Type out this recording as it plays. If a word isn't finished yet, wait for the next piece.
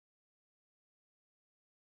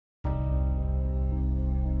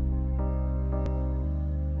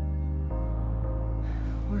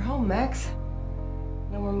Max.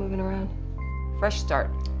 No more moving around. Fresh start.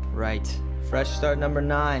 Right. Fresh start number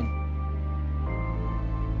 9.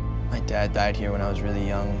 My dad died here when I was really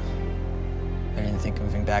young. I didn't think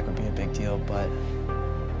moving back would be a big deal, but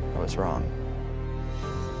I was wrong.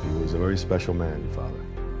 He was a very special man, your father.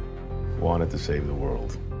 Wanted to save the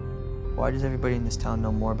world. Why does everybody in this town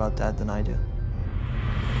know more about Dad than I do?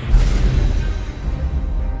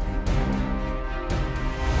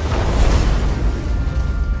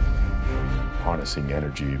 Harnessing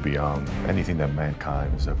energy beyond anything that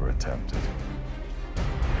mankind has ever attempted.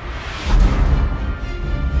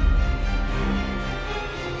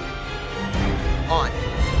 On.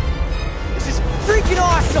 This is freaking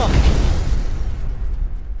awesome!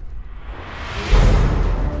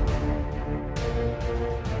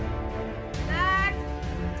 Max,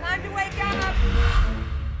 time to wake up!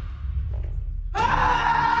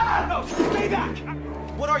 Ah! No, stay back!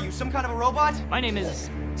 What are you, some kind of a robot? My name is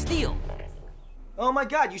Steel. Oh my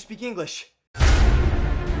God, you speak English.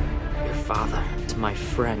 Your father is my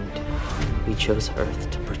friend. We chose Earth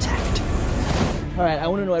to protect. All right, I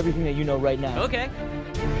want to know everything that you know right now. Okay.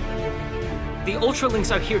 The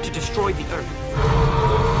Ultralinks are here to destroy the Earth.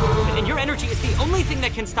 And your energy is the only thing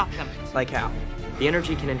that can stop them. Like how? The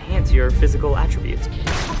energy can enhance your physical attributes.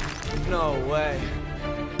 No way.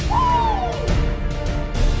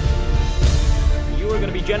 You are going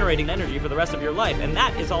to be generating energy for the rest of your life, and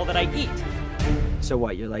that is all that I eat. So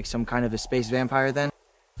what, you're like some kind of a space vampire then?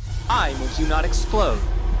 I make you not explode.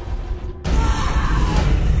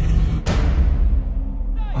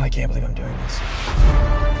 Oh, I can't believe I'm doing this.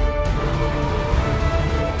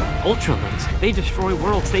 Ultralinks, they destroy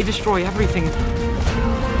worlds, they destroy everything.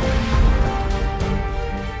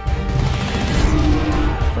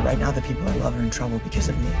 But right now the people I love are in trouble because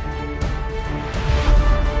of me.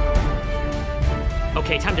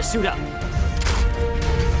 Okay, time to suit up.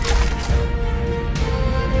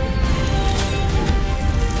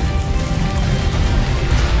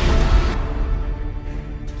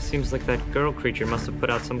 Seems like that girl creature must have put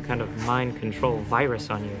out some kind of mind control virus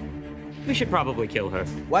on you. We should probably kill her.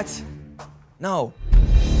 What? No.